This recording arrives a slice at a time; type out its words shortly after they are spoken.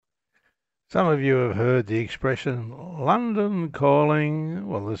Some of you have heard the expression London calling.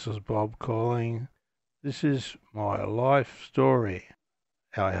 Well, this is Bob calling. This is my life story.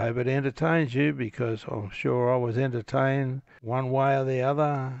 I hope it entertains you because I'm sure I was entertained one way or the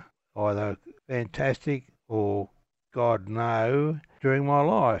other, either fantastic or God no, during my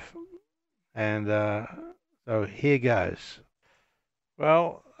life. And so here goes.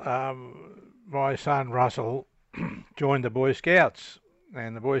 Well, my son Russell joined the Boy Scouts,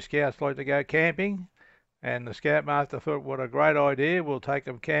 and the Boy Scouts like to go camping. And the Scoutmaster thought, what a great idea, we'll take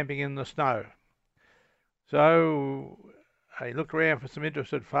them camping in the snow. So he looked around for some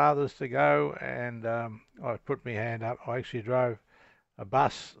interested fathers to go, and I put my hand up. I actually drove a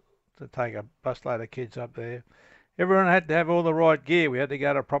bus to take a busload of kids up there. Everyone had to have all the right gear. We had to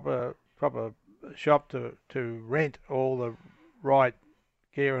go to a proper shop to rent all the right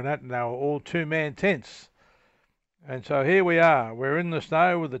gear and that, and they were all two-man tents. And so here we are. We're in the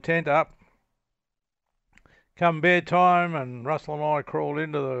snow with the tent up. Come bedtime, and Russell and I crawled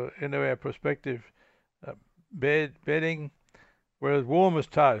into our prospective bedding. We're as warm as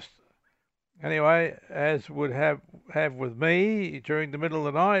toast. Anyway, as would have with me during the middle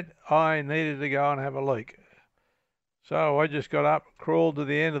of the night, I needed to go and have a leak. So I just got up, crawled to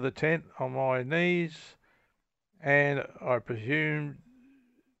the end of the tent on my knees, and I presumed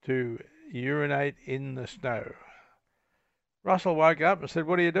to urinate in the snow. Russell woke up and said,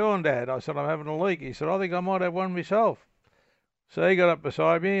 "What are you doing, Dad?" I said, "I'm having a leak." He said, "I think I might have one myself." So he got up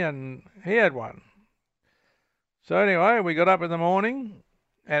beside me and he had one. So anyway, we got up in the morning,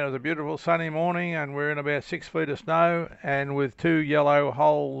 and it was a beautiful sunny morning, and we're in about 6 feet of snow and with two yellow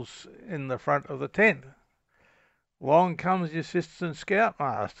holes in the front of the tent. Along comes the assistant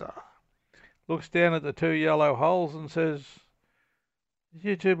scoutmaster, looks down at the two yellow holes and says, "Did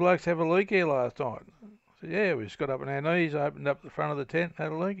you two blokes have a leak here last night?" I said, "Yeah, we just got up on our knees, opened up the front of the tent,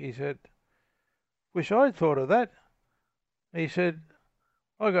 had a leak." He said, "Wish I'd thought of that." He said,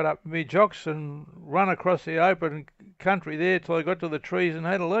 "I got up with me jocks and run across the open country there till I got to the trees and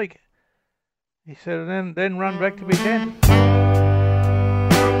had a leak." He said, and then run back to me tent.